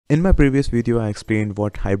In my previous video, I explained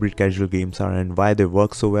what hybrid casual games are and why they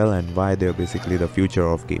work so well and why they're basically the future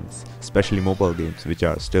of games, especially mobile games, which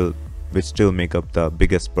still make up the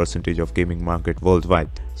biggest percentage of gaming market worldwide.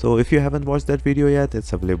 So if you haven't watched that video yet,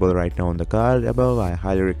 it's available right now on the card above. I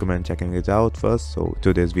highly recommend checking it out first, so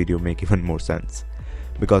today's video make even more sense.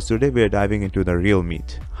 Because today we are diving into the real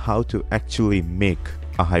meat, how to actually make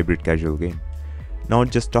a hybrid casual game.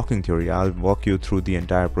 Not just talking theory, I'll walk you through the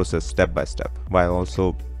entire process step by step, while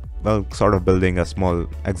also, sort of building a small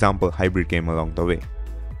example hybrid game along the way.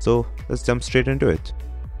 So let's jump straight into it.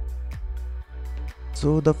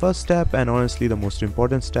 So the first step, and honestly the most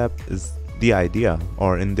important step, is the idea,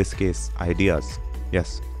 or in this case, ideas.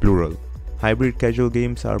 Yes, plural. Hybrid casual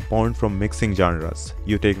games are born from mixing genres.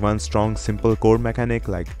 You take one strong, simple core mechanic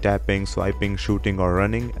like tapping, swiping, shooting or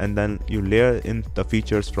running, and then you layer in the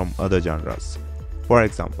features from other genres. For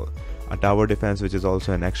example, a tower defense, which is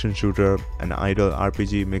also an action shooter, an idle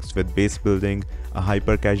RPG mixed with base building, a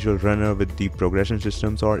hyper-casual runner with deep progression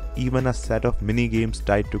systems, or even a set of mini-games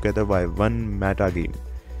tied together by one meta game.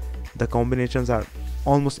 The combinations are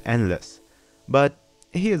almost endless. But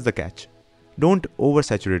here's the catch. Don't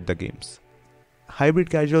oversaturate the games. Hybrid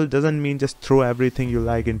casual doesn't mean just throw everything you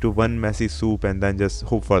like into one messy soup and then just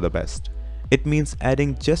hope for the best. It means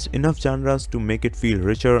adding just enough genres to make it feel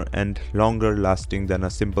richer and longer lasting than a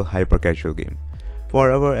simple hyper-casual game.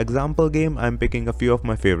 For our example game, I'm picking a few of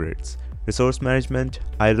my favorites: resource management,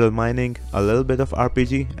 idle mining, a little bit of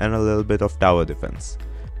RPG, and a little bit of tower defense.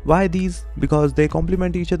 Why these? Because they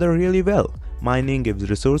complement each other really well. Mining gives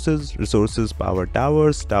resources, resources power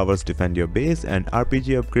towers, towers defend your base, and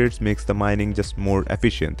RPG upgrades makes the mining just more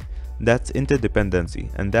efficient. That's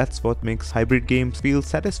interdependency, and that's what makes hybrid games feel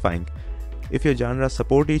satisfying. If your genres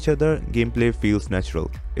support each other, gameplay feels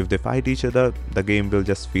natural. If they fight each other, the game will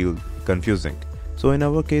just feel confusing. So in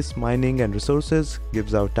our case, mining and resources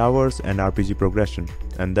gives out towers and RPG progression,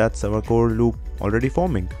 and that's our core loop already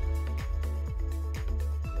forming.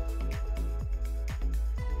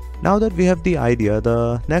 Now that we have the idea,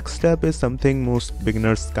 the next step is something most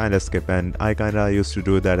beginners kinda skip, and I kinda used to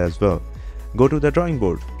do that as well. Go to the drawing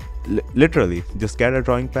board. Literally, just get a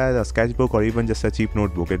drawing pad, a sketchbook, or even just a cheap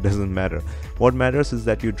notebook, it doesn't matter. What matters is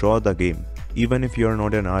that you draw the game, even if you're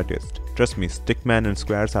not an artist. Trust me, stickman and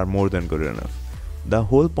squares are more than good enough. The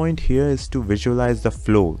whole point here is to visualize the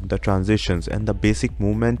flow, the transitions, and the basic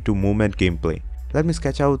movement to movement gameplay. Let me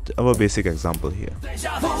sketch out our basic example here.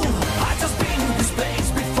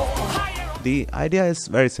 The idea is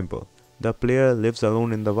very simple. The player lives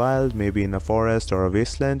alone in the wild, maybe in a forest or a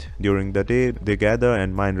wasteland. During the day, they gather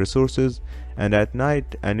and mine resources, and at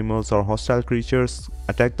night, animals or hostile creatures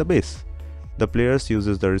attack the base. The players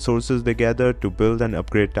uses the resources they gather to build and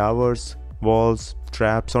upgrade towers, walls,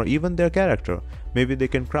 traps, or even their character. Maybe they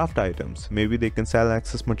can craft items, maybe they can sell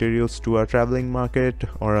access materials to a traveling market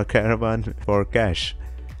or a caravan for cash,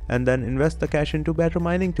 and then invest the cash into better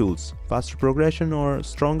mining tools, faster progression, or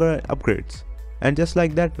stronger upgrades. And just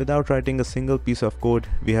like that, without writing a single piece of code,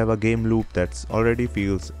 we have a game loop that already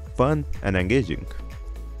feels fun and engaging.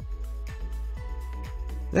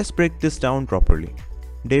 Let's break this down properly.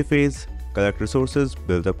 Day phase, collect resources,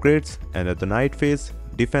 build upgrades, and at the night phase,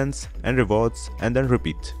 defense and rewards, and then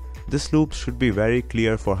repeat. This loop should be very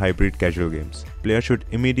clear for hybrid casual games. Players should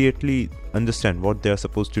immediately understand what they are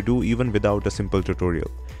supposed to do even without a simple tutorial.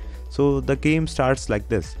 So the game starts like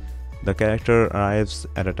this. The character arrives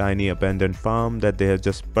at a tiny abandoned farm that they have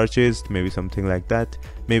just purchased, maybe something like that.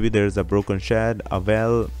 Maybe there's a broken shed, a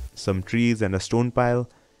well, some trees, and a stone pile.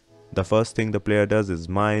 The first thing the player does is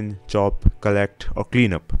mine, chop, collect, or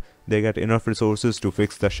clean up. They get enough resources to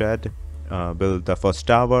fix the shed, build the first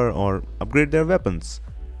tower, or upgrade their weapons.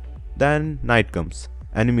 Then night comes.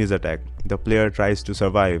 Enemies attack. The player tries to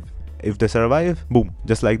survive. If they survive, boom,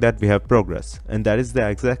 just like that we have progress. And that is the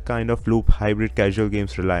exact kind of loop hybrid casual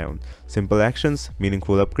games rely on. Simple actions,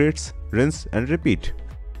 meaningful upgrades, rinse and repeat.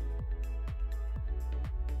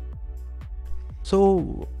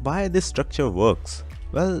 So why this structure works?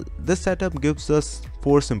 Well, this setup gives us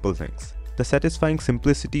four simple things. The satisfying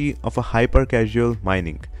simplicity of a hyper casual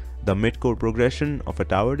mining, the mid-core progression of a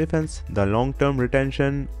tower defense, the long-term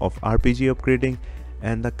retention of RPG upgrading,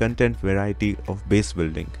 and the content variety of base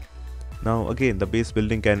building. Now again, the base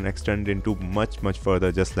building can extend into much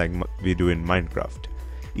further, just like we do in Minecraft.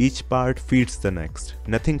 Each part feeds the next.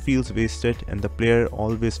 Nothing feels wasted, and the player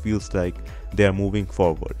always feels like they are moving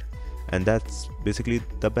forward. And that's basically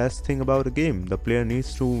the best thing about a game. The player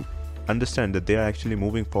needs to understand that they are actually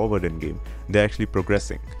moving forward in game. They're actually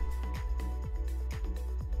progressing.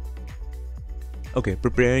 Okay,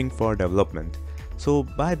 preparing for development. So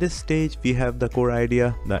by this stage we have the core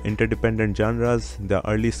idea, the interdependent genres, the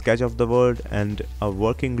early sketch of the world, and a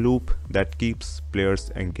working loop that keeps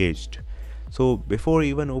players engaged. So before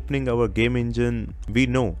even opening our game engine, we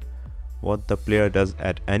know what the player does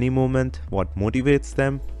at any moment, what motivates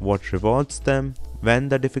them, what rewards them, when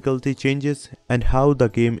the difficulty changes, and how the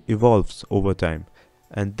game evolves over time.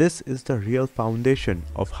 And this is the real foundation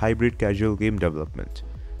of hybrid casual game development.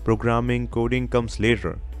 Programming, coding comes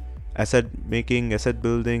later. Asset making, asset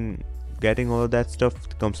building, getting all of that stuff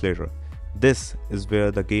comes later. This is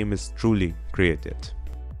where the game is truly created.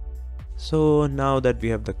 So now that we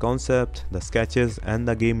have the concept, the sketches, and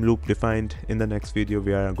the game loop defined, in the next video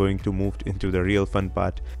we are going to move into the real fun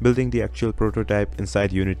part, building the actual prototype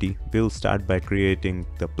inside Unity. We'll start by creating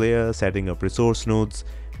the player, setting up resource nodes,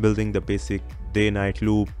 building the basic day-night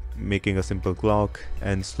loop, making a simple clock,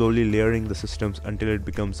 and slowly layering the systems until it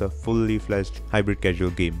becomes a fully fledged hybrid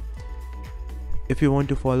casual game. If you want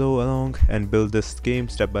to follow along and build this game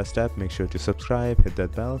step by step, make sure to subscribe, hit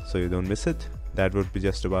that bell so you don't miss it. That would be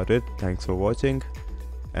just about it. Thanks for watching,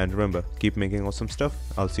 and remember, keep making awesome stuff.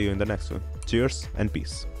 I'll see you in the next one. Cheers and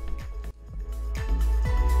peace.